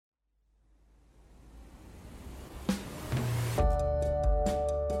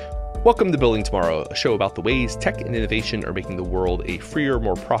Welcome to Building Tomorrow, a show about the ways tech and innovation are making the world a freer,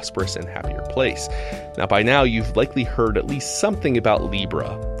 more prosperous, and happier place. Now, by now, you've likely heard at least something about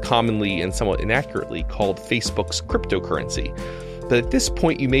Libra, commonly and somewhat inaccurately called Facebook's cryptocurrency. But at this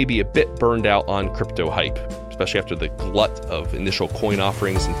point, you may be a bit burned out on crypto hype, especially after the glut of initial coin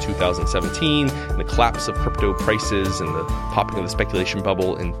offerings in 2017, and the collapse of crypto prices and the popping of the speculation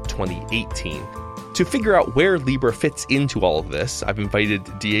bubble in 2018. To figure out where Libra fits into all of this, I've invited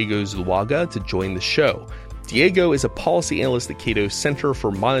Diego Zuluaga to join the show. Diego is a policy analyst at Cato's Center for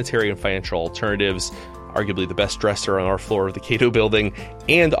Monetary and Financial Alternatives, arguably the best dresser on our floor of the Cato building,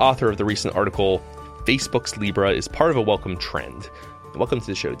 and author of the recent article, Facebook's Libra is part of a welcome trend. Welcome to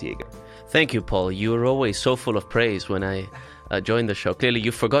the show, Diego. Thank you, Paul. You are always so full of praise when I join the show. Clearly,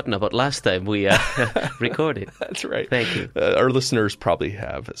 you've forgotten about last time we recorded. That's right. Thank you. Our listeners probably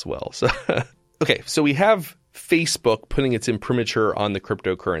have as well. So. Okay, so we have Facebook putting its imprimatur on the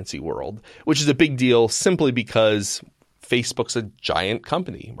cryptocurrency world, which is a big deal simply because Facebook's a giant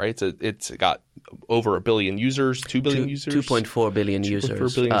company, right? It's got over 1 billion users, 2 billion users? 2.4 billion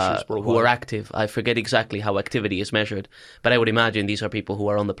users who are active. I forget exactly how activity is measured, but I would imagine these are people who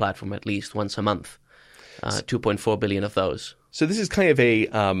are on the platform at least once a month, 2.4 billion of those. So this is kind of a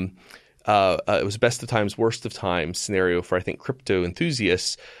it was best of times, worst of times scenario for, I think, crypto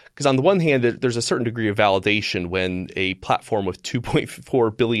enthusiasts. Because on the one hand, there's a certain degree of validation when a platform with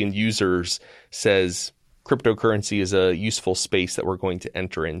 2.4 billion users says cryptocurrency is a useful space that we're going to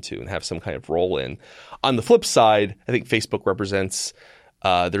enter into and have some kind of role in. On the flip side, I think Facebook represents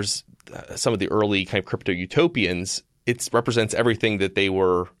there's some of the early kind of crypto utopians. It represents everything that they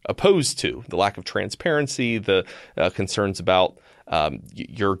were opposed to: the lack of transparency, the concerns about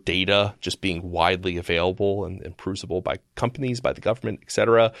your data just being widely available and perusable by companies, by the government, et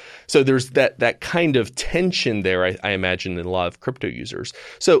cetera. So there's that kind of tension there, I imagine, in a lot of crypto users.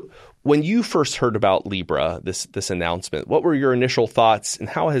 So when you first heard about Libra, this announcement, what were your initial thoughts, and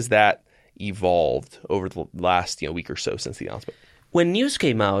how has that evolved over the last week or so since the announcement? When news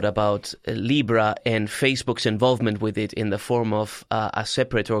came out about Libra and Facebook's involvement with it in the form of a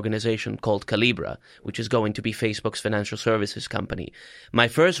separate organization called Calibra, which is going to be Facebook's financial services company, my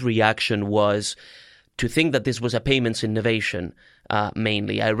first reaction was to think that this was a payments innovation,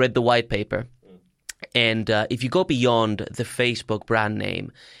 mainly. I read the white paper, and if you go beyond the Facebook brand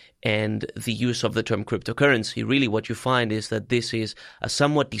name and the use of the term cryptocurrency, really what you find is that this is a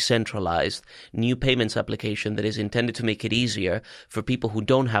somewhat decentralized new payments application that is intended to make it easier for people who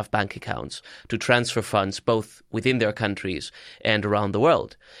don't have bank accounts to transfer funds both within their countries and around the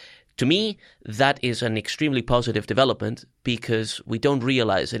world. To me, that is an extremely positive development because we don't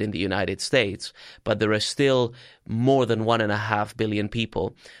realize it in the United States, but there are still more than 1.5 billion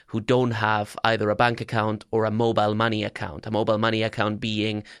people who don't have either a bank account or a mobile money account. A mobile money account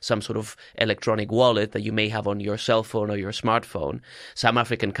being some sort of electronic wallet that you may have on your cell phone or your smartphone. Some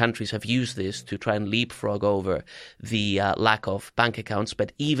African countries have used this to try and leapfrog over the lack of bank accounts,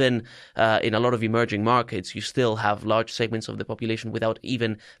 but even in a lot of emerging markets, you still have large segments of the population without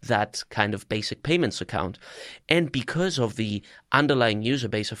even that kind of basic payments account. And because of the underlying user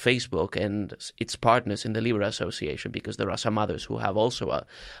base of Facebook and its partners in the Libra Association, because there are some others who have also a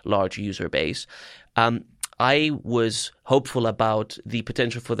large user base, I was hopeful about the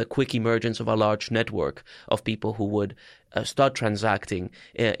potential for the quick emergence of a large network of people who would start transacting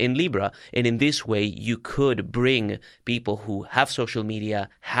in Libra. And in this way, you could bring people who have social media,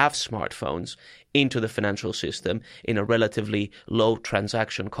 have smartphones into the financial system in a relatively low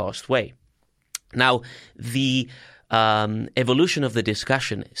transaction cost way. Now, the evolution of the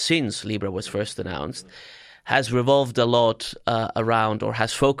discussion since Libra was first announced has revolved a lot around, or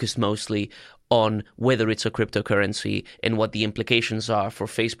has focused mostly on whether it's a cryptocurrency and what the implications are for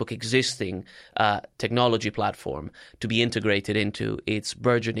Facebook existing technology platform to be integrated into its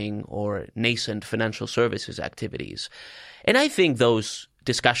burgeoning or nascent financial services activities. And I think those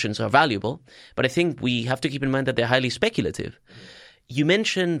discussions are valuable, but I think we have to keep in mind that they're highly speculative. You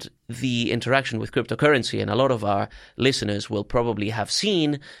mentioned the interaction with cryptocurrency, and a lot of our listeners will probably have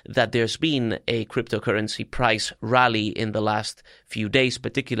seen that there's been a cryptocurrency price rally in the last few days,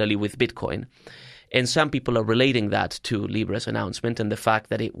 particularly with Bitcoin. And some people are relating that to Libra's announcement and the fact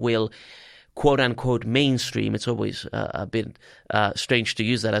that it will, quote-unquote, mainstream. It's always a bit strange to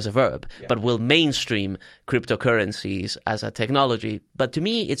use that as a verb, but will mainstream cryptocurrencies as a technology. But to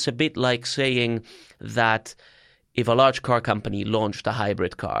me, it's a bit like saying that if a large car company launched a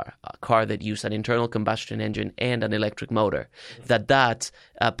hybrid car, a car that used an internal combustion engine and an electric motor, that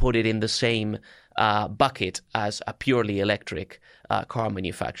put it in the same bucket as a purely electric car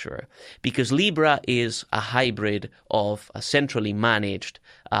manufacturer, because Libra is a hybrid of a centrally managed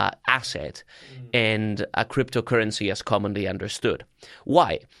asset and a cryptocurrency as commonly understood.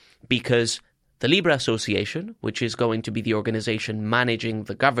 Why? Because the Libra Association, which is going to be the organization managing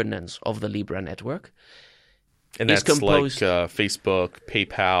the governance of the Libra network, and that's composed, like Facebook,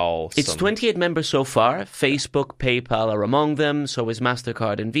 PayPal. It's 28 members so far. Facebook, PayPal are among them. So is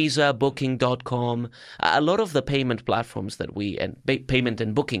MasterCard and Visa, Booking.com. A lot of the payment platforms payment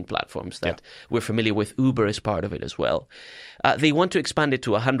and booking platforms that we're familiar with. Uber is part of it as well. They want to expand it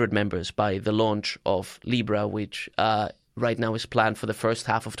to 100 members by the launch of Libra, which right now is planned for the first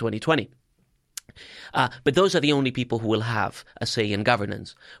half of 2020. But those are the only people who will have a say in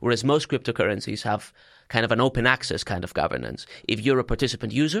governance, whereas most cryptocurrencies have kind of an open access kind of governance. If you're a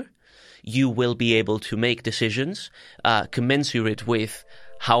participant user, you will be able to make decisions commensurate with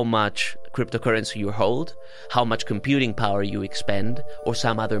how much cryptocurrency you hold, how much computing power you expend, or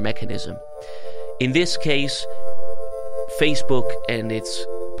some other mechanism. In this case, Facebook and its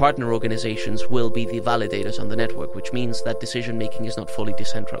partner organizations will be the validators on the network, which means that decision-making is not fully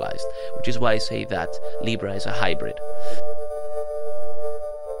decentralized, which is why I say that Libra is a hybrid.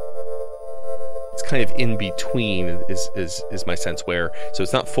 It's kind of in between is my sense, where so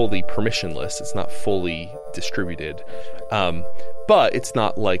it's not fully permissionless, it's not fully distributed, but it's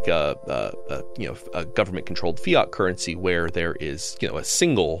not like a government-controlled fiat currency where there is a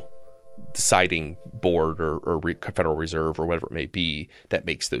single deciding board or Federal Reserve or whatever it may be that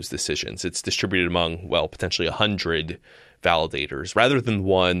makes those decisions. It's distributed among potentially 100 validators rather than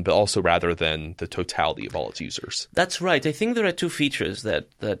one, but also rather than the totality of all its users. That's right. I think there are two features that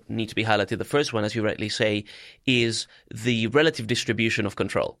need to be highlighted. The first one, as you rightly say, is the relative distribution of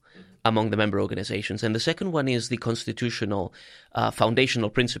control among the member organizations. And the second one is the constitutional foundational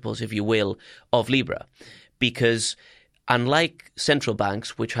principles, if you will, of Libra. Because unlike central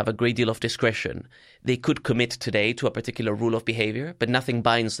banks, which have a great deal of discretion, they could commit today to a particular rule of behavior, but nothing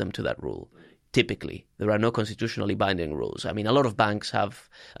binds them to that rule. Typically, there are no constitutionally binding rules. I mean, a lot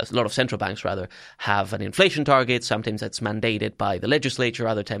of central banks have an inflation target. Sometimes that's mandated by the legislature.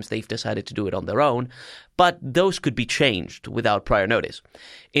 Other times they've decided to do it on their own. But those could be changed without prior notice.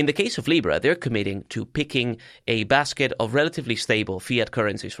 In the case of Libra, they're committing to picking a basket of relatively stable fiat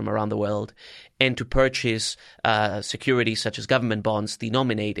currencies from around the world and to purchase securities such as government bonds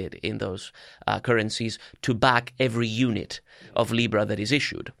denominated in those currencies to back every unit of Libra that is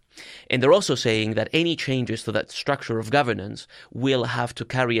issued. And they're also saying that any changes to that structure of governance will have to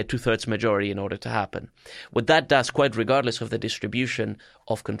carry a 2/3 majority in order to happen. What that does, quite regardless of the distribution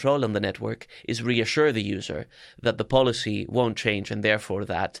of control on the network, is reassure the user that the policy won't change and therefore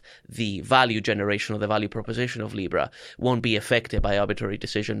that the value generation or the value proposition of Libra won't be affected by arbitrary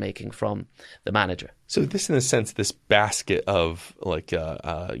decision-making from the manager. So this, in a sense, this basket of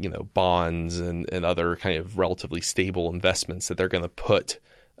bonds and other kind of relatively stable investments that they're going to put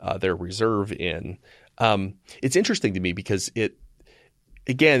their reserve in. It's interesting to me because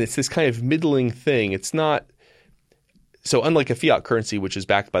it's this kind of middling thing. It's not so unlike a fiat currency, which is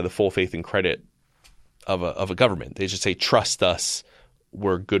backed by the full faith and credit of a government. They just say, trust us,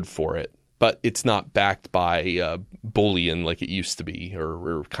 we're good for it. But it's not backed by bullion like it used to be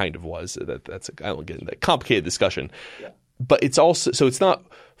or kind of was. I don't get into that complicated discussion. Yeah. But it's also so it's not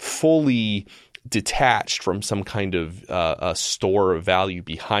fully detached from some kind of a store of value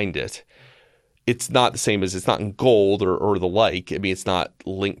behind it. It's not the same as it's not in gold or the like. I mean, it's not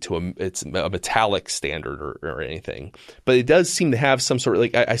linked to it's a metallic standard or anything. But it does seem to have some sort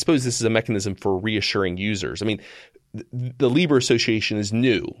of I suppose this is a mechanism for reassuring users. I mean, the Libra Association is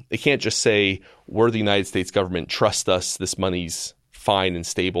new. It can't just say, we're the United States government, trust us, this money's fine and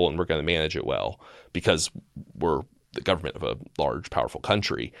stable and we're going to manage it well because we're the government of a large, powerful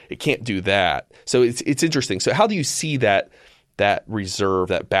country. It can't do that. So it's interesting. So how do you see that reserve,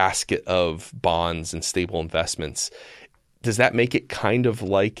 that basket of bonds and stable investments? Does that make it kind of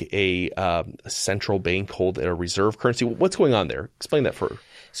like a central bank hold a reserve currency? What's going on there? Explain that for.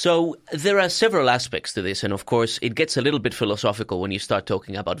 So there are several aspects to this. And of course, it gets a little bit philosophical when you start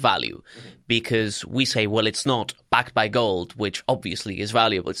talking about value, because we say, well, it's not backed by gold, which obviously is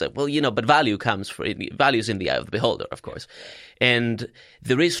valuable. It's like, well, but value is in the eye of the beholder, of course. And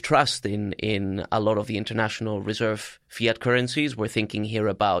there is trust in a lot of the international reserve fiat currencies. We're thinking here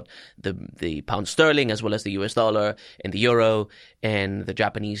about the pound sterling as well as the US dollar and the euro and the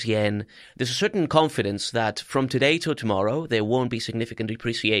Japanese yen. There's a certain confidence that from today till tomorrow, there won't be significant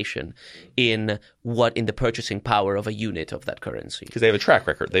depreciation in the purchasing power of a unit of that currency. Because they have a track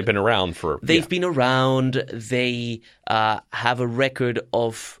record. They've been around for... They've been around. They have a record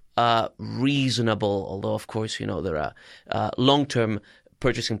of reasonable, although of course, there are long-term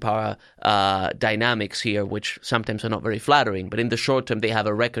purchasing power dynamics here, which sometimes are not very flattering. But in the short term, they have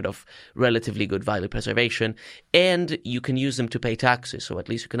a record of relatively good value preservation, and you can use them to pay taxes. So at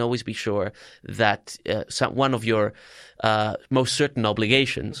least you can always be sure that one of your most certain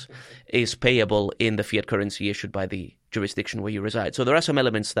obligations is payable in the fiat currency issued by the jurisdiction where you reside. So there are some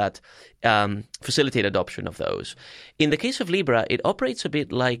elements that facilitate adoption of those. In the case of Libra, it operates a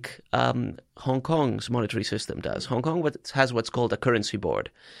bit like Hong Kong's monetary system does. Hong Kong has what's called a currency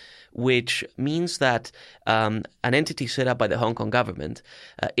board, which means that an entity set up by the Hong Kong government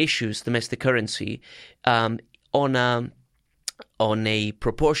issues domestic currency on a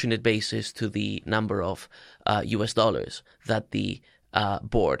proportionate basis to the number of US dollars that the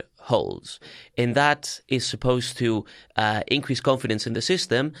board holds. And that is supposed to increase confidence in the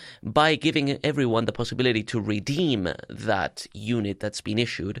system by giving everyone the possibility to redeem that unit that's been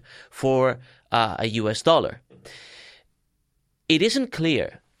issued for a US dollar. It isn't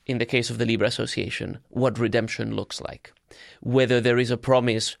clear in the case of the Libra Association what redemption looks like, whether there is a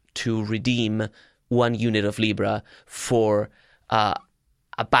promise to redeem 1 unit of Libra for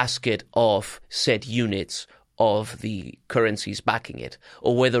a basket of said units of the currencies backing it,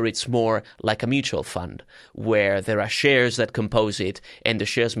 or whether it's more like a mutual fund where there are shares that compose it and the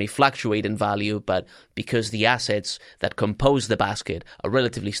shares may fluctuate in value, but because the assets that compose the basket are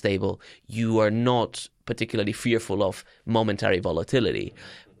relatively stable, you are not particularly fearful of momentary volatility.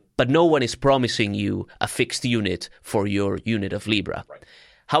 But no one is promising you a fixed unit for your unit of Libra. Right.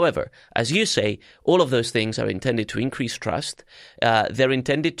 However, as you say, all of those things are intended to increase trust. They're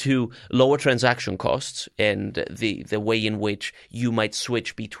intended to lower transaction costs and the way in which you might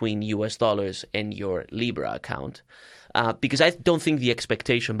switch between US dollars and your Libra account. Because I don't think the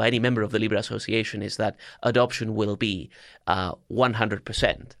expectation by any member of the Libra Association is that adoption will be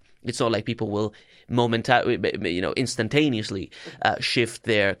 100%. It's not like people will instantaneously shift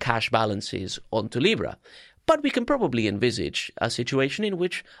their cash balances onto Libra. But we can probably envisage a situation in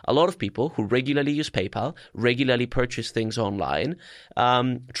which a lot of people who regularly use PayPal, regularly purchase things online,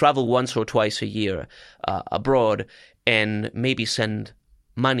 travel once or twice a year abroad, and maybe send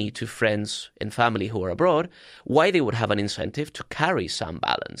money to friends and family who are abroad, why they would have an incentive to carry some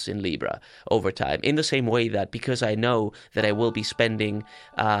balance in Libra over time. In the same way that because I know that I will be spending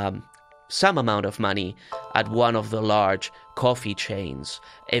some amount of money at one of the large coffee chains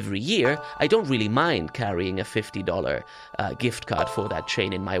every year, I don't really mind carrying a $50 gift card for that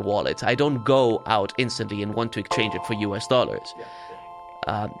chain in my wallet. I don't go out instantly and want to exchange it for US dollars.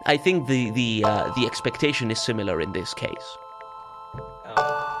 I think the expectation is similar in this case.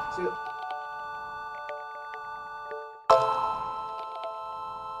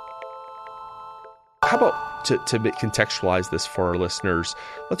 How about to contextualize this for our listeners,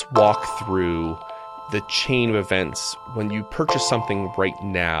 let's walk through the chain of events when you purchase something right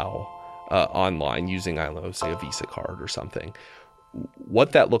now online using, I don't know, say a Visa card or something,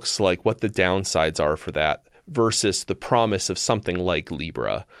 what that looks like, what the downsides are for that versus the promise of something like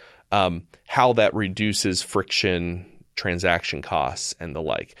Libra, how that reduces friction, transaction costs, and the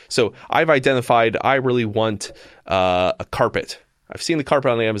like. So I've identified I really want a carpet. I've seen the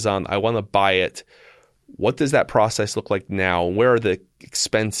carpet on Amazon. I want to buy it. What does that process look like now? Where are the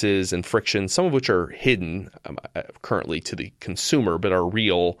expenses and frictions, some of which are hidden currently to the consumer but are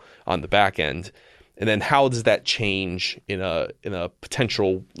real on the back end? And then how does that change in a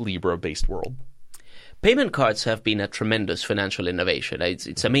potential Libra-based world? Payment cards have been a tremendous financial innovation.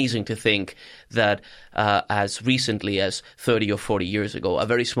 It's amazing to think that as recently as 30 or 40 years ago, a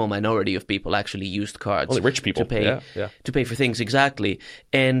very small minority of people actually used cards. Only rich people. To pay for things, exactly.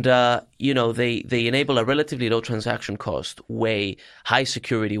 And, they enable a relatively low transaction cost way, high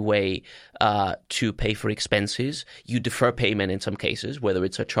security way to pay for expenses. You defer payment in some cases, whether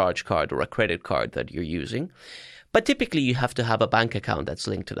it's a charge card or a credit card that you're using. But typically, you have to have a bank account that's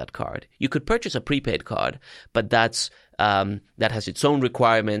linked to that card. You could purchase a prepaid card, but that has its own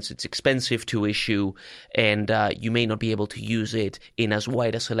requirements. It's expensive to issue, and you may not be able to use it in as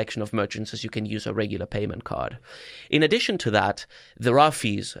wide a selection of merchants as you can use a regular payment card. In addition to that, there are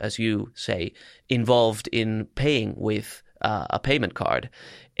fees, as you say, involved in paying with a payment card,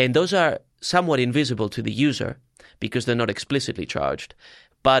 and those are somewhat invisible to the user because they're not explicitly charged.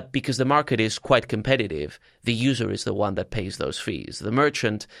 But because the market is quite competitive, the user is the one that pays those fees. The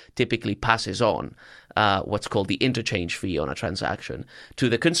merchant typically passes on what's called the interchange fee on a transaction to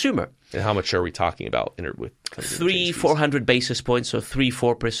the consumer. And how much are we talking about with 400 basis points, so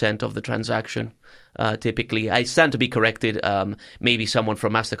 3-4% of the transaction. Typically, I stand to be corrected. Maybe someone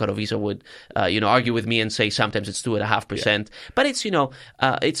from MasterCard or Visa would, argue with me and say sometimes it's 2.5%. Yeah. But it's,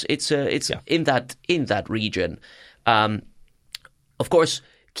 it's in that region. Of course,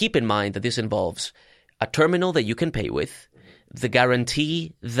 keep in mind that this involves a terminal that you can pay with, the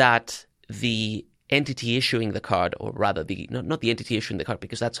guarantee that the entity issuing the card, or rather not the entity issuing the card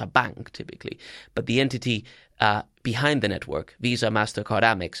because that's a bank typically, but the entity behind the network, Visa, MasterCard,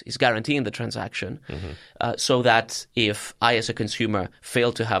 Amex, is guaranteeing the transaction so that if I as a consumer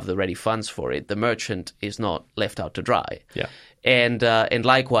fail to have the ready funds for it, the merchant is not left out to dry. Yeah. And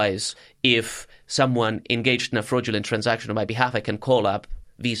likewise, if someone engaged in a fraudulent transaction on my behalf, I can call up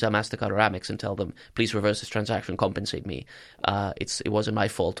Visa, MasterCard, or Amex and tell them, please reverse this transaction, compensate me. It wasn't my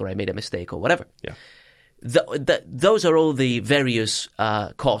fault, or I made a mistake, or whatever. Yeah. Those are all the various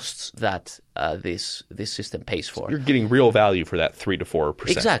costs that this system pays for. You're getting real value for that 3 to 4%.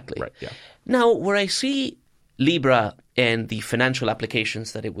 Exactly. Right. Yeah. Now, where I see Libra and the financial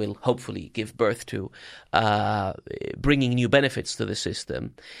applications that it will hopefully give birth to, bringing new benefits to the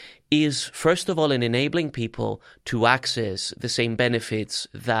system, is first of all in enabling people to access the same benefits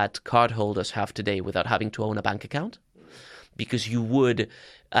that cardholders have today without having to own a bank account, because you would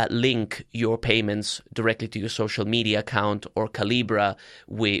link your payments directly to your social media account, or Calibra,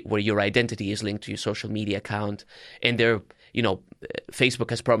 where your identity is linked to your social media account, and Facebook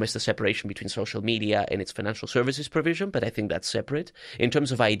has promised a separation between social media and its financial services provision, but I think that's separate. In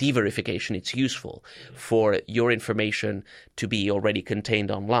terms of ID verification, it's useful for your information to be already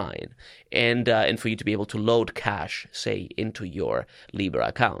contained online and for you to be able to load cash, say, into your Libra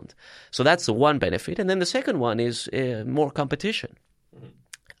account. So that's the one benefit. And then the second one is more competition.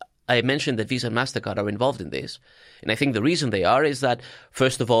 I mentioned that Visa and MasterCard are involved in this. And I think the reason they are is that,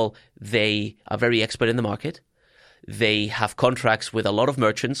 first of all, they are very expert in the market. They have contracts with a lot of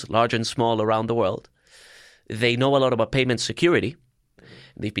merchants, large and small, around the world. They know a lot about payment security.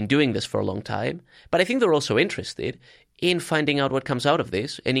 They've been doing this for a long time. But I think they're also interested in finding out what comes out of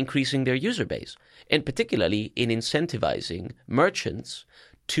this and increasing their user base, and particularly in incentivizing merchants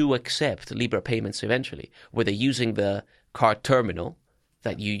to accept Libra payments eventually, whether using the card terminal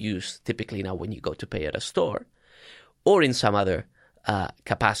that you use typically now when you go to pay at a store, or in some other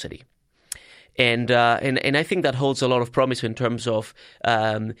capacity. And I think that holds a lot of promise in terms of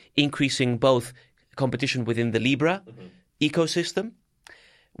increasing both competition within the Libra ecosystem,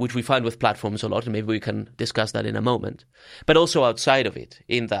 which we find with platforms a lot, and maybe we can discuss that in a moment, but also outside of it,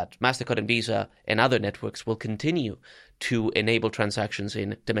 in that MasterCard and Visa and other networks will continue to enable transactions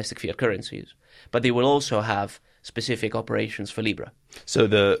in domestic fiat currencies, but they will also have specific operations for Libra.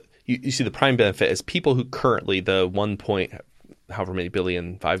 So you see the prime benefit as people who currently the 1 point however many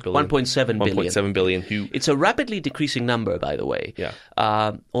billion, 5 billion? 1.7 billion. 1.7 billion. It's a rapidly decreasing number, by the way. Yeah.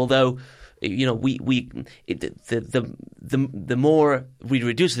 Although, the more we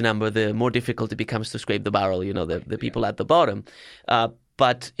reduce the number, the more difficult it becomes to scrape the barrel, the people at the bottom.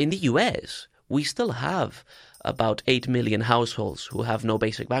 But in the US, we still have about 8 million households who have no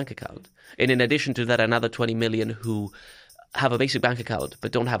basic bank account. And in addition to that, another 20 million who have a basic bank account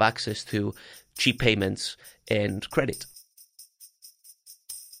but don't have access to cheap payments and credit.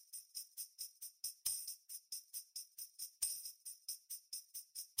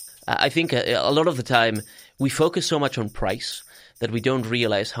 I think a lot of the time we focus so much on price that we don't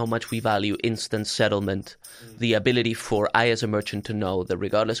realize how much we value instant settlement, the ability for I as a merchant to know that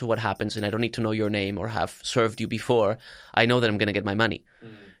regardless of what happens, and I don't need to know your name or have served you before, I know that I'm going to get my money.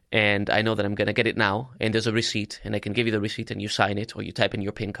 And I know that I'm going to get it now, and there's a receipt, and I can give you the receipt and you sign it, or you type in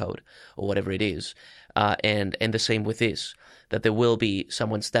your PIN code, or whatever it is. And the same with this, that there will be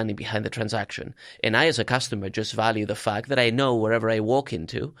someone standing behind the transaction. And I, as a customer, just value the fact that I know wherever I walk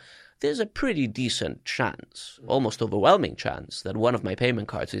into, there's a pretty decent chance, almost overwhelming chance, that one of my payment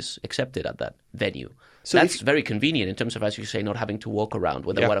cards is accepted at that venue. So that's very convenient in terms of, as you say, not having to walk around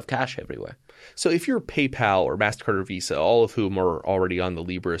with a wad of cash everywhere. So if you're PayPal or MasterCard or Visa, all of whom are already on the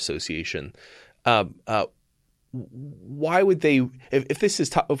Libra Association, why would they, if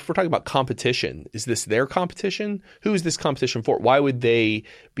we're talking about competition, is this their competition? Who is this competition for? Why would they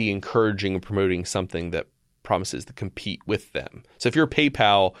be encouraging and promoting something that promises to compete with them? So if you're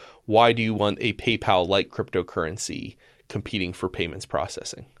PayPal, why do you want a PayPal-like cryptocurrency competing for payments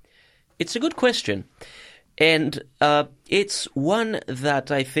processing? It's a good question. And It's one that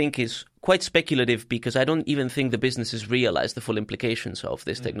I think is quite speculative because I don't even think the businesses realize the full implications of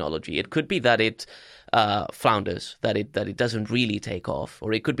this technology. It could be that it flounders, that it doesn't really take off,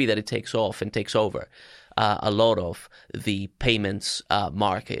 or it could be that it takes off and takes over a lot of the payments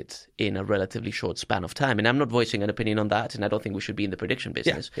market in a relatively short span of time. And I'm not voicing an opinion on that, and I don't think we should be in the prediction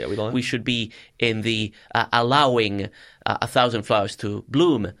business. Yeah, we don't. We should be in the allowing 1,000 flowers to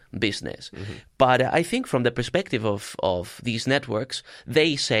bloom business. Mm-hmm. But I think from the perspective of these networks,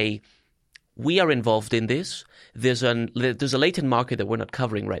 they say, we are involved in this. There's a latent market that we're not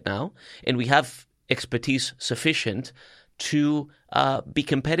covering right now, and we have expertise sufficient to be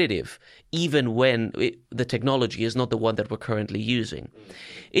competitive, even when the technology is not the one that we're currently using.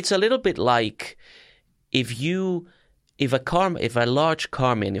 It's a little bit like if a large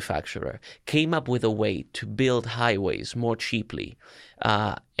car manufacturer came up with a way to build highways more cheaply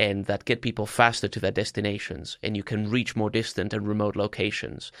and that get people faster to their destinations, and you can reach more distant and remote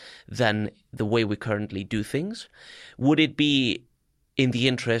locations than the way we currently do things, would it be in the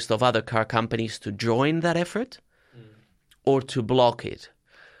interest of other car companies to join that effort or to block it?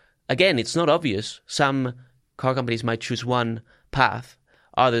 Again, it's not obvious. Some car companies might choose one path,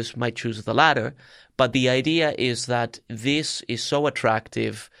 others might choose the latter, but the idea is that this is so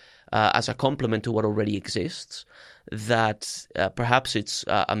attractive as a complement to what already exists that perhaps it's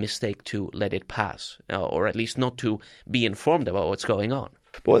a mistake to let it pass, or at least not to be informed about what's going on.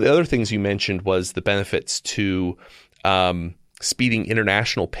 Well, the other things you mentioned was the benefits to speeding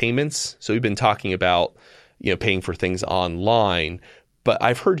international payments. So we've been talking about paying for things online. But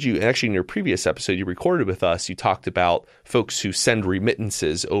I've heard you, and actually in your previous episode you recorded with us, you talked about folks who send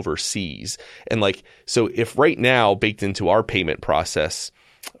remittances overseas. And so if right now baked into our payment process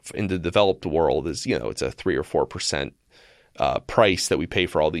in the developed world is, it's a 3 or 4% price that we pay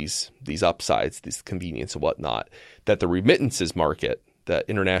for all these upsides, these convenience and whatnot, that the remittances market, the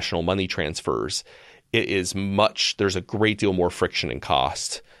international money transfers, there's a great deal more friction and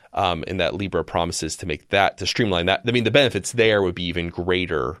cost. And that Libra promises to streamline that. I mean, the benefits there would be even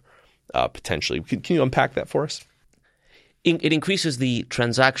greater potentially. Can you unpack that for us? It increases the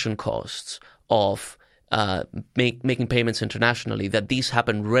transaction costs of making payments internationally, that these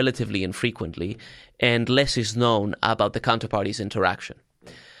happen relatively infrequently, and less is known about the counterparty's interaction.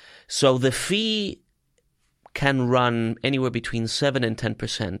 So the fee can run anywhere between 7 and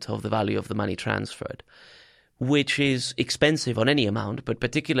 10% of the value of the money transferred, which is expensive on any amount, but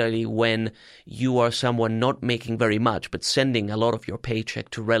particularly when you are someone not making very much, but sending a lot of your paycheck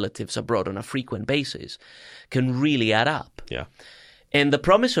to relatives abroad on a frequent basis, can really add up. Yeah. And the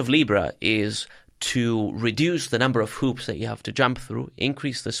promise of Libra is to reduce the number of hoops that you have to jump through,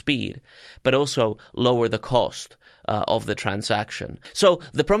 increase the speed, but also lower the cost of the transaction. So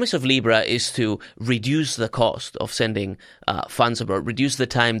the promise of Libra is to reduce the cost of sending funds abroad, reduce the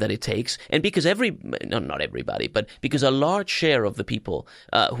time that it takes, and because not everybody, but because a large share of the people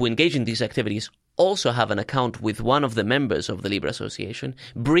who engage in these activities also have an account with one of the members of the Libra Association,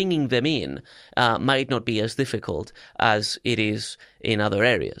 bringing them in might not be as difficult as it is in other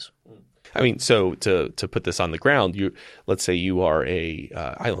areas. I mean, so to put this on the ground, let's say you are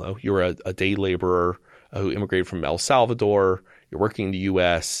you're a day laborer who immigrated from El Salvador, you're working in the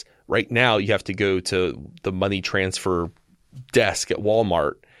U.S. Right now, you have to go to the money transfer desk at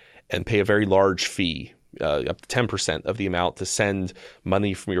Walmart and pay a very large fee, up to 10% of the amount, to send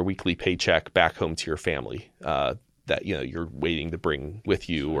money from your weekly paycheck back home to your family that you're waiting to bring with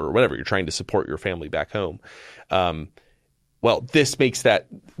you, or whatever. You're trying to support your family back home. Well, this makes that,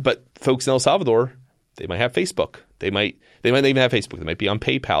 but folks in El Salvador, they might have Facebook. They might not even have Facebook. They might be on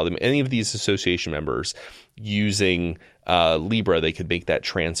PayPal. Any of these association members using Libra, they could make that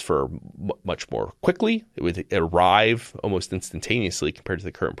transfer much more quickly. It would arrive almost instantaneously compared to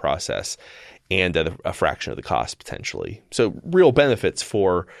the current process, and at a fraction of the cost potentially. So real benefits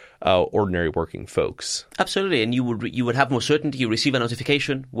for ordinary working folks. Absolutely, and you would have more certainty. You receive a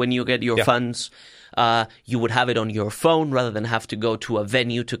notification when you get your funds. You would have it on your phone rather than have to go to a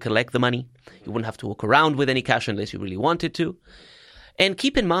venue to collect the money. You wouldn't have to walk around with any cash unless you really wanted to. And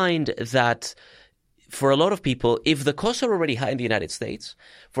keep in mind that for a lot of people, if the costs are already high in the United States,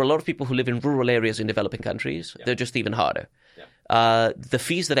 for a lot of people who live in rural areas in developing countries, they're just even harder. The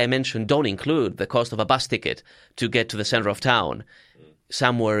fees that I mentioned don't include the cost of a bus ticket to get to the center of town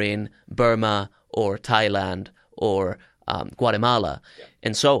somewhere in Burma or Thailand or Guatemala,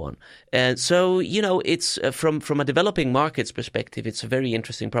 and so on. And so, it's from a developing markets perspective, it's a very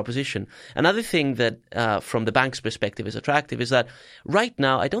interesting proposition. Another thing that from the bank's perspective is attractive is that right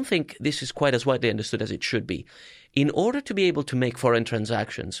now, I don't think this is quite as widely understood as it should be. In order to be able to make foreign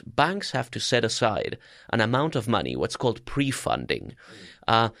transactions, banks have to set aside an amount of money, what's called pre-funding,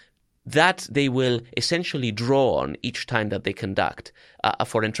 that they will essentially draw on each time that they conduct a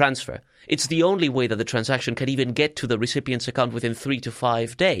foreign transfer. It's the only way that the transaction can even get to the recipient's account within 3 to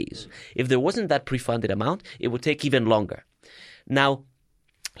 5 days. If there wasn't that pre-funded amount, it would take even longer. Now,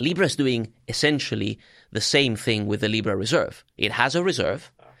 Libra is doing essentially the same thing with the Libra reserve. It has a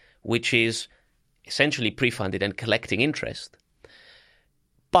reserve, which is essentially pre-funded and collecting interest.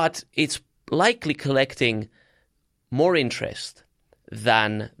 But it's likely collecting more interest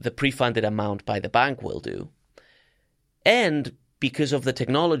than the pre-funded amount by the bank will do. And because of the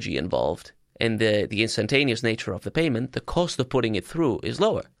technology involved and the instantaneous nature of the payment, the cost of putting it through is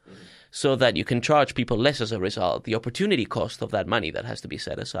lower. So that you can charge people less as a result. The opportunity cost of that money that has to be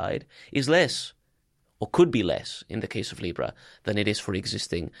set aside is less, or could be less in the case of Libra, than it is for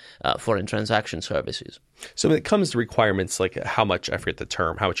existing foreign transaction services. So when it comes to requirements, like how much, I forget the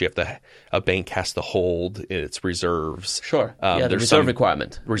term, how much a bank has to hold in its reserves. Sure. The reserve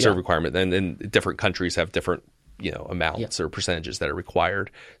requirement. Requirement. And then different countries have different, amounts or percentages that are required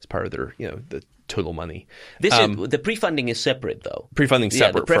as part of their, the total money. The pre-funding is separate, though. Pre-funding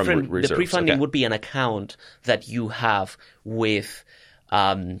separate from reserves. The pre-funding would be an account that you have with,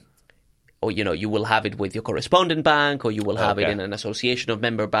 you will have it with your correspondent bank, or you will have it in an association of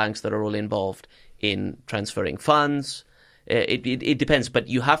member banks that are all involved in transferring funds. It depends, but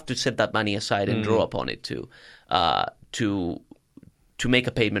you have to set that money aside and draw upon it to make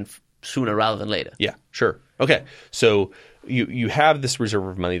a payment sooner rather than later. Yeah, sure. Okay, so you have this reserve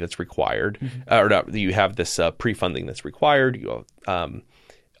of money that's required, or not, you have this pre-funding that's required.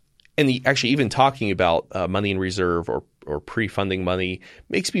 Actually, even talking about money in reserve or pre-funding money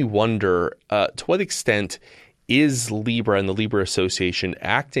makes me wonder to what extent is Libra and the Libra Association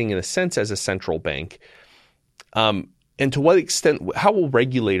acting in a sense as a central bank, and to what extent, how will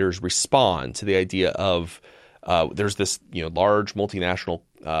regulators respond to the idea of there's this large multinational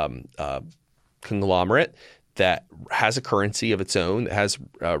conglomerate that has a currency of its own, that has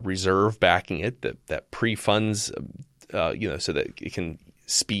reserve backing it, that pre-funds, so that it can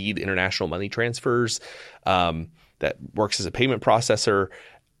speed international money transfers, that works as a payment processor.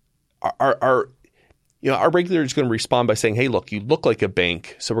 Are regulators going to respond by saying, "Hey, look, you look like a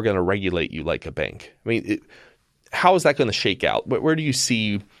bank, so we're going to regulate you like a bank"? I mean, how is that going to shake out? Where do you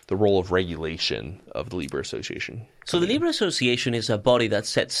see the role of regulation of the Libra Association? So the Libra Association is a body that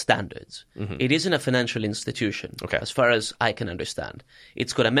sets standards. Mm-hmm. It isn't a financial institution, as far as I can understand.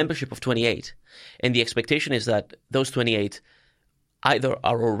 It's got a membership of 28, and the expectation is that those 28 either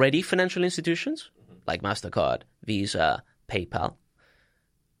are already financial institutions, like MasterCard, Visa, PayPal,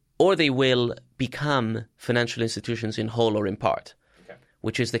 or they will become financial institutions in whole or in part,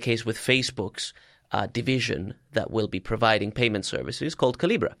 which is the case with Facebook's division that will be providing payment services called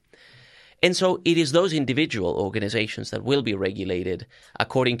Calibra. And so it is those individual organizations that will be regulated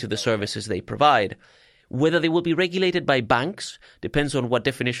according to the services they provide. Whether they will be regulated by banks depends on what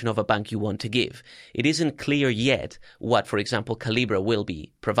definition of a bank you want to give. It isn't clear yet what, for example, Calibra will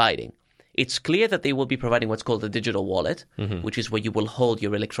be providing. It's clear that they will be providing what's called a digital wallet, which is where you will hold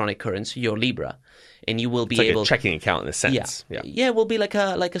your electronic currency, your Libra, and you will be able. It's like a checking account in a sense. Yeah, it will be like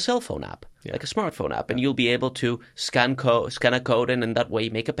a cell phone app, like a smartphone app, and you'll be able to scan a code, and in that way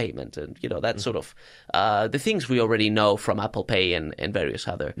make a payment, and that sort of the things we already know from Apple Pay and various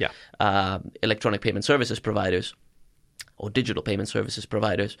other electronic payment services providers or digital payment services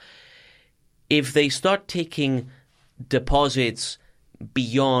providers. If they start taking deposits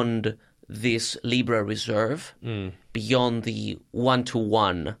beyond this Libra reserve, beyond the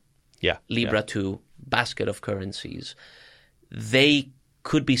one-to-one Libra to basket of currencies, they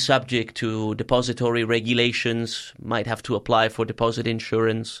could be subject to depository regulations, might have to apply for deposit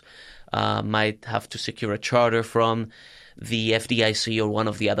insurance, might have to secure a charter from the FDIC or one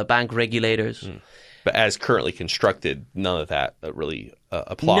of the other bank regulators. But as currently constructed, none of that really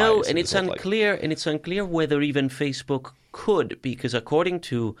applies. No, and it's unclear. And it's unclear whether even Facebook could, because according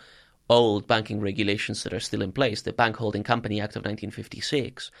to old banking regulations that are still in place, the Bank Holding Company Act of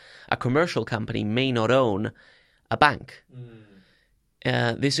 1956, a commercial company may not own a bank.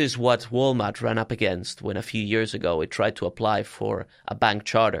 This is what Walmart ran up against when a few years ago it tried to apply for a bank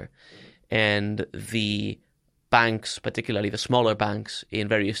charter. And the banks, particularly the smaller banks in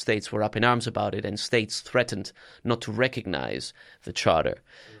various states, were up in arms about it, and states threatened not to recognize the charter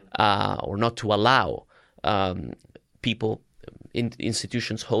or not to allow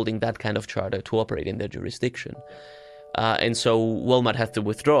institutions holding that kind of charter to operate in their jurisdiction. And so Walmart had to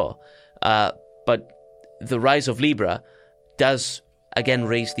withdraw. But the rise of Libra does again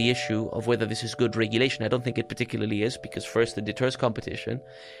raise the issue of whether this is good regulation. I don't think it particularly is, because first, it deters competition,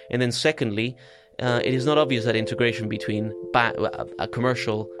 and then secondly, it is not obvious that integration between a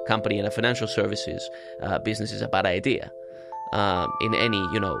commercial company and a financial services business is a bad idea in any,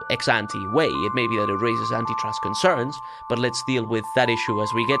 ex-ante way. It may be that it raises antitrust concerns, but let's deal with that issue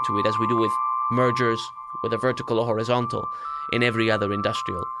as we get to it, as we do with mergers, whether vertical or horizontal, in every other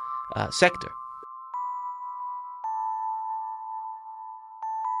industrial sector.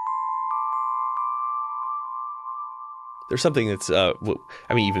 There's something that's,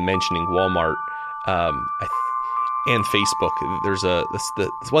 even mentioning Walmart and Facebook, there's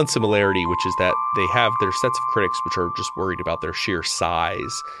this one similarity, which is that they have their sets of critics which are just worried about their sheer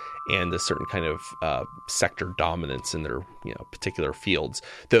size and a certain kind of sector dominance in their particular fields.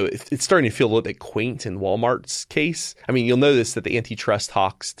 Though it's starting to feel a little bit quaint in Walmart's case. I mean, you'll notice that the antitrust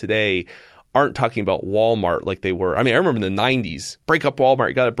hawks today aren't talking about Walmart like they were. I mean, I remember in the 90s, break up Walmart.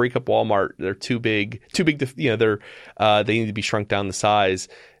 You got to break up Walmart. They're too big to, they need to be shrunk down the size.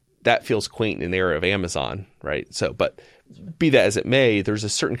 That feels quaint in the era of Amazon, right? So, but be that as it may, there's a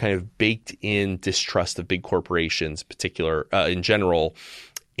certain kind of baked in distrust of big corporations, in general,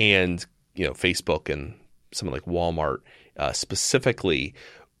 and, Facebook and someone like Walmart specifically.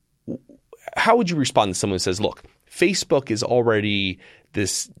 How would you respond to someone who says, look, Facebook is already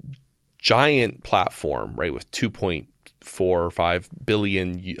this giant platform, right, with 2.4 or 5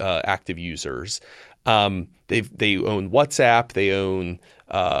 billion active users. They own WhatsApp. They own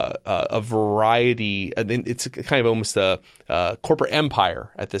a variety. I mean, it's kind of almost a corporate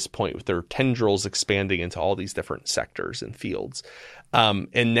empire at this point, with their tendrils expanding into all these different sectors and fields.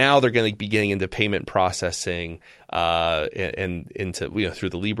 And now they're going to be getting into payment processing and into through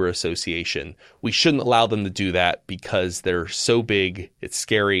the Libra Association. We shouldn't allow them to do that because they're so big. It's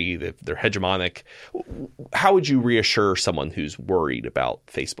scary. They're hegemonic. How would you reassure someone who's worried about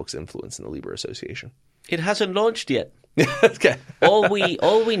Facebook's influence in the Libra Association? It hasn't launched yet. Okay. all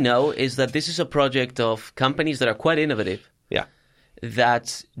we know is that this is a project of companies that are quite innovative. Yeah.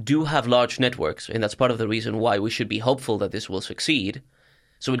 That do have large networks, and that's part of the reason why we should be hopeful that this will succeed.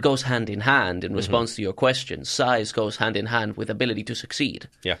 So it goes hand in hand in response to your question. Size goes hand in hand with ability to succeed.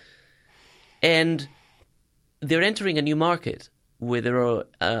 Yeah. And they're entering a new market where there are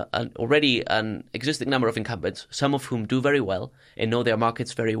already an existing number of incumbents, some of whom do very well and know their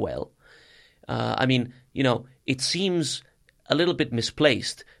markets very well. It seems a little bit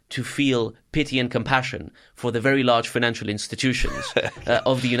misplaced to feel pity and compassion for the very large financial institutions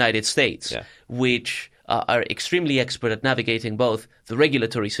of the United States, which are extremely expert at navigating both the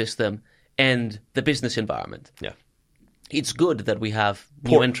regulatory system and the business environment. Yeah. It's good that we have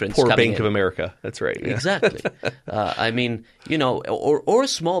new entrants coming in. Poor Bank of America. That's right. Yeah. Exactly. Or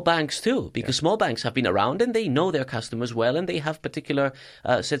small banks too, because small banks have been around and they know their customers well and they have particular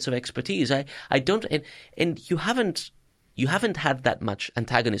sets of expertise. I don't, and you haven't had that much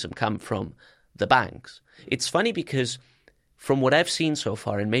antagonism come from the banks. It's funny because from what I've seen so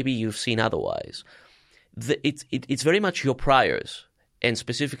far, and maybe you've seen otherwise, it's very much your priors and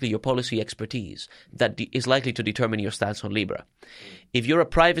specifically your policy expertise that is likely to determine your stance on Libra. If you're a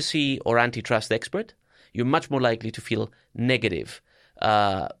privacy or antitrust expert, you're much more likely to feel negative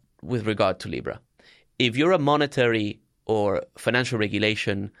with regard to Libra. If you're a monetary or financial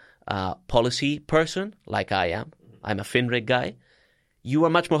regulation policy person, like I am, I'm a FinReg guy, you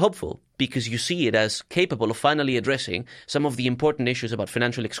are much more hopeful because you see it as capable of finally addressing some of the important issues about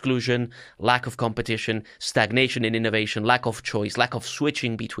financial exclusion, lack of competition, stagnation in innovation, lack of choice, lack of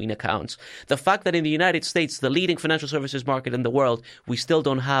switching between accounts. The fact that in the United States, the leading financial services market in the world, we still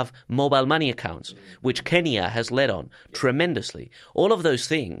don't have mobile money accounts, which Kenya has led on tremendously. All of those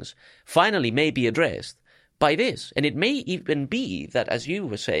things finally may be addressed by this. And it may even be that, as you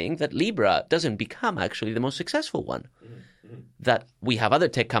were saying, that Libra doesn't become actually the most successful one. That we have other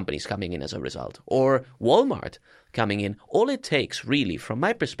tech companies coming in as a result, or Walmart coming in. All it takes, really, from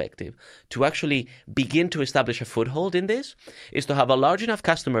my perspective, to actually begin to establish a foothold in this is to have a large enough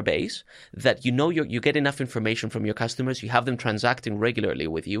customer base that you get enough information from your customers, you have them transacting regularly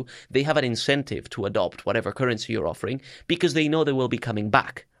with you, they have an incentive to adopt whatever currency you're offering because they know they will be coming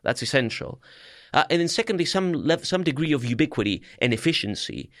back. That's essential. And then secondly, some degree of ubiquity and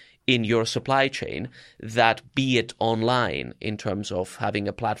efficiency in your supply chain, that be it online in terms of having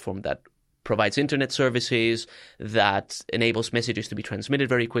a platform that provides internet services, that enables messages to be transmitted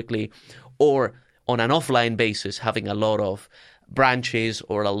very quickly, or on an offline basis, having a lot of branches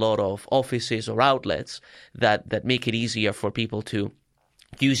or a lot of offices or outlets that make it easier for people to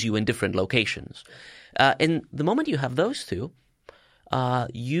use you in different locations. And the moment you have those two,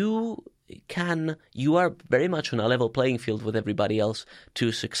 you are very much on a level playing field with everybody else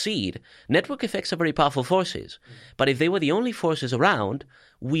to succeed. Network effects are very powerful forces, but if they were the only forces around,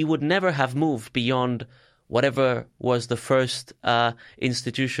 we would never have moved beyond whatever was the first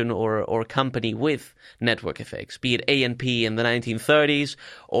institution or company with network effects, be it A&P in the 1930s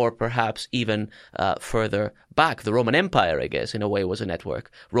or perhaps even further back. The Roman Empire, I guess, in a way was a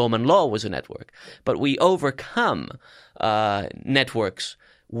network. Roman law was a network. But we overcome networks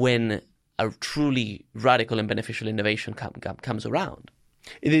when a truly radical and beneficial innovation comes around.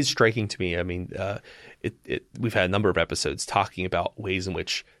 It is striking to me. I mean, we've had a number of episodes talking about ways in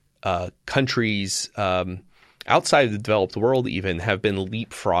which countries outside of the developed world even have been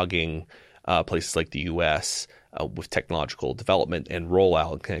leapfrogging places like the U.S. With technological development and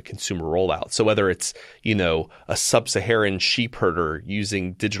rollout, kind of consumer rollout. So whether it's, a sub-Saharan sheep herder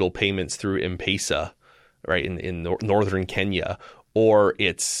using digital payments through M-Pesa, right, in northern Kenya, or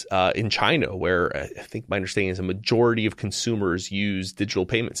it's in China, where I think my understanding is a majority of consumers use digital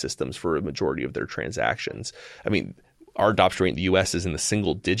payment systems for a majority of their transactions. I mean, our adoption rate in the U.S. is in the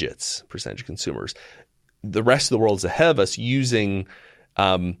single digits percentage of consumers. The rest of the world is ahead of us using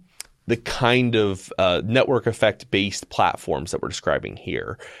the kind of network effect based platforms that we're describing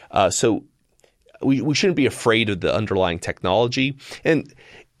here. So we shouldn't be afraid of the underlying technology. And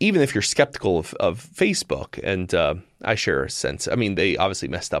even if you're skeptical of Facebook, and I share a sense, I mean, they obviously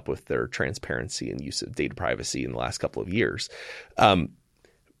messed up with their transparency and use of data privacy in the last couple of years. But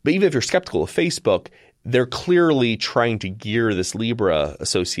even if you're skeptical of Facebook, they're clearly trying to gear this Libra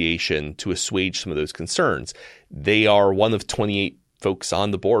association to assuage some of those concerns. They are one of 28 folks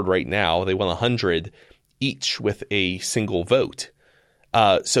on the board right now. They won 100 each with a single vote.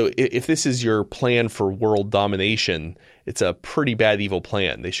 So if this is your plan for world domination, it's a pretty bad, evil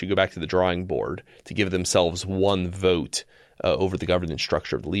plan. They should go back to the drawing board to give themselves one vote over the governance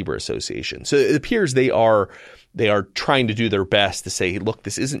structure of the Libra Association. So it appears they are trying to do their best to say, look,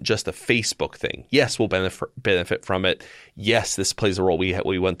 this isn't just a Facebook thing. Yes, we'll benefit from it. Yes, this plays a role.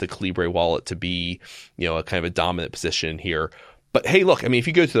 We want the Calibre wallet to be, a kind of a dominant position here. But hey, look, I mean, if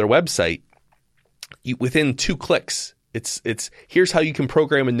you go to their website, within 2 clicks, it's here's how you can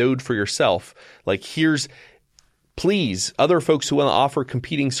program a node for yourself. Like please, other folks who want to offer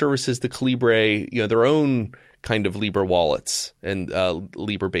competing services to Calibre, their own kind of Libra wallets and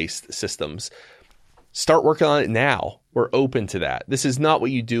Libra-based systems. Start working on it now. We're open to that. This is not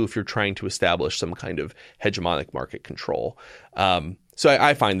what you do if you're trying to establish some kind of hegemonic market control. So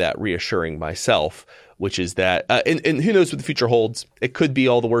I find that reassuring myself, which is that, and who knows what the future holds. It could be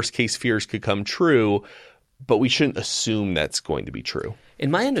all the worst case fears could come true, but we shouldn't assume that's going to be true.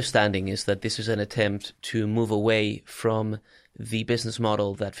 And my understanding is that this is an attempt to move away from the business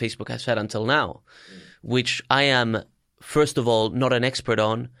model that Facebook has had until now, which I am, first of all, not an expert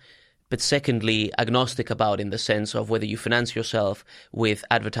on, but secondly, agnostic about, in the sense of whether you finance yourself with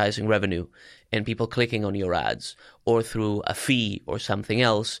advertising revenue and people clicking on your ads or through a fee or something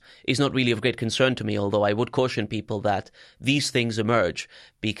else is not really of great concern to me, although I would caution people that these things emerge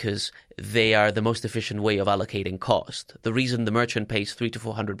because they are the most efficient way of allocating cost. The reason the merchant pays 300 to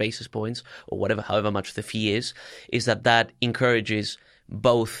 400 basis points or however much the fee is that encourages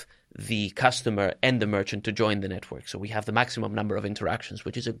both the customer and the merchant to join the network. So we have the maximum number of interactions,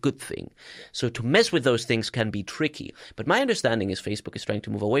 which is a good thing. So to mess with those things can be tricky. But my understanding is Facebook is trying to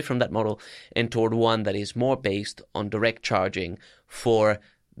move away from that model and toward one that is more based on direct charging for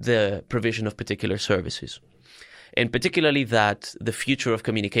the provision of particular services. And particularly that the future of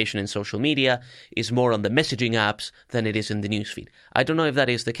communication in social media is more on the messaging apps than it is in the newsfeed. I don't know if that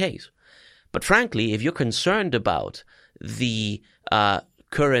is the case. But frankly, if you're concerned about the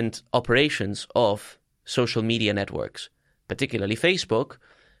current operations of social media networks, particularly Facebook,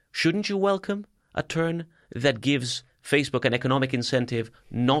 shouldn't you welcome a turn that gives Facebook an economic incentive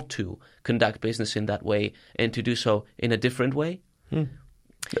not to conduct business in that way and to do so in a different way?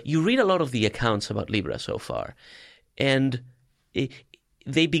 You read a lot of the accounts about Libra so far, and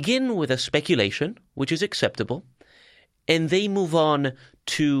they begin with a speculation, which is acceptable, and they move on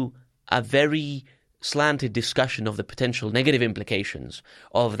to a very slanted discussion of the potential negative implications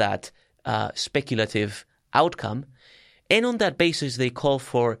of that speculative outcome. And on that basis, they call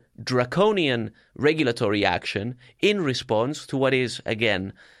for draconian regulatory action in response to what is,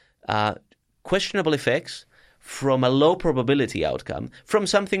 again, questionable effects from a low probability outcome from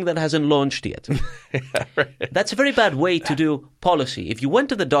something that hasn't launched yet. Yeah, right. That's a very bad way to do policy. If you went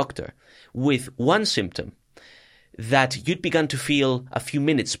to the doctor with one symptom that you'd begun to feel a few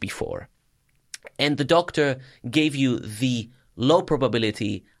minutes before, and the doctor gave you the low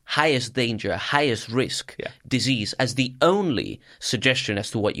probability, highest danger, highest risk disease as the only suggestion as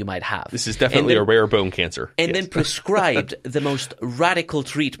to what you might have. This is definitely a rare bone cancer. And then prescribed the most radical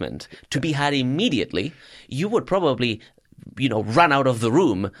treatment to be had immediately, you would probably run out of the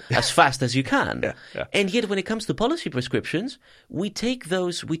room as fast as you can. And yet when it comes to policy prescriptions, we take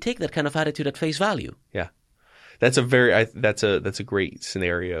that kind of attitude at face value. Yeah. That's a great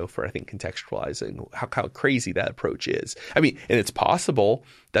scenario for, I think, contextualizing how crazy that approach is. I mean, and it's possible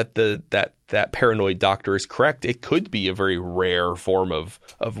that that paranoid doctor is correct. It could be a very rare form of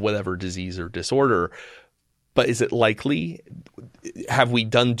whatever disease or disorder. But is it likely? Have we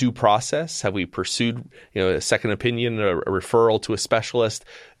done due process? Have we pursued, a second opinion, a referral to a specialist?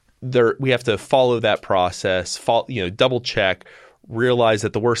 We have to follow that process. Double check. Realize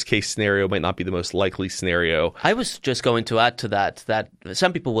that the worst case scenario might not be the most likely scenario. I was just going to add to that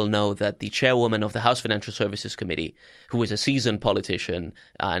some people will know that the chairwoman of the House Financial Services Committee, who is a seasoned politician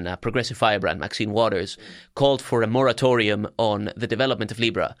and a progressive firebrand, Maxine Waters, called for a moratorium on the development of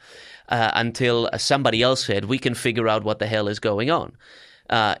Libra until somebody else said, we can figure out what the hell is going on.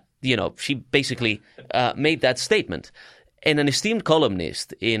 She basically made that statement. And an esteemed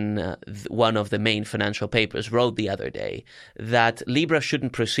columnist in one of the main financial papers wrote the other day that Libra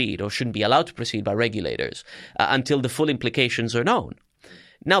shouldn't proceed or shouldn't be allowed to proceed by regulators until the full implications are known.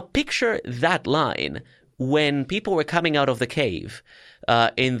 Now, picture that line when people were coming out of the cave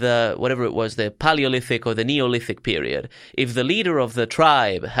in the, whatever it was, the Paleolithic or the Neolithic period. If the leader of the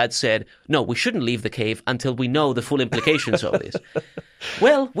tribe had said, no, we shouldn't leave the cave until we know the full implications of this.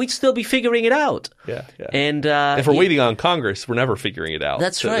 Well, we'd still be figuring it out. Yeah. And if we're waiting on Congress, we're never figuring it out.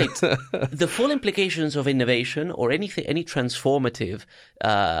 That's right. The full implications of innovation or any transformative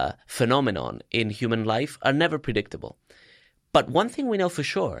phenomenon in human life are never predictable. But one thing we know for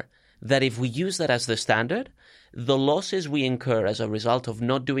sure, that if we use that as the standard, the losses we incur as a result of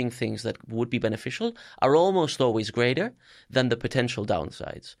not doing things that would be beneficial are almost always greater than the potential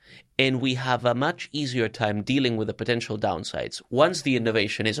downsides. And we have a much easier time dealing with the potential downsides once the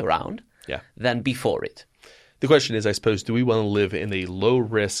innovation is around than before it. The question is, I suppose, do we want to live in a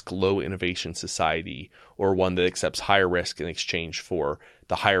low-risk, low-innovation society or one that accepts higher risk in exchange for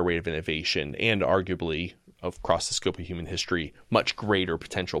the higher rate of innovation and arguably, across the scope of human history, much greater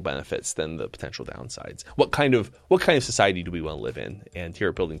potential benefits than the potential downsides? What kind of society do we want to live in? And here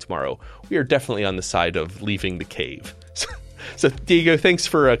at Building Tomorrow, we are definitely on the side of leaving the cave. So Diego, thanks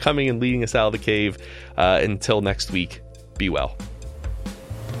for coming and leading us out of the cave. Until next week, be well.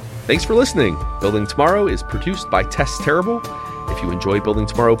 Thanks for listening. Building Tomorrow is produced by Tess Terrible. If you enjoy Building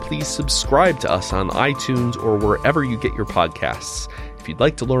Tomorrow, please subscribe to us on iTunes or wherever you get your podcasts. If you'd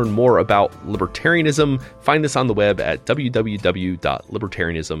like to learn more about libertarianism, find us on the web at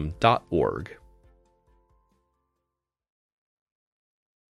www.libertarianism.org.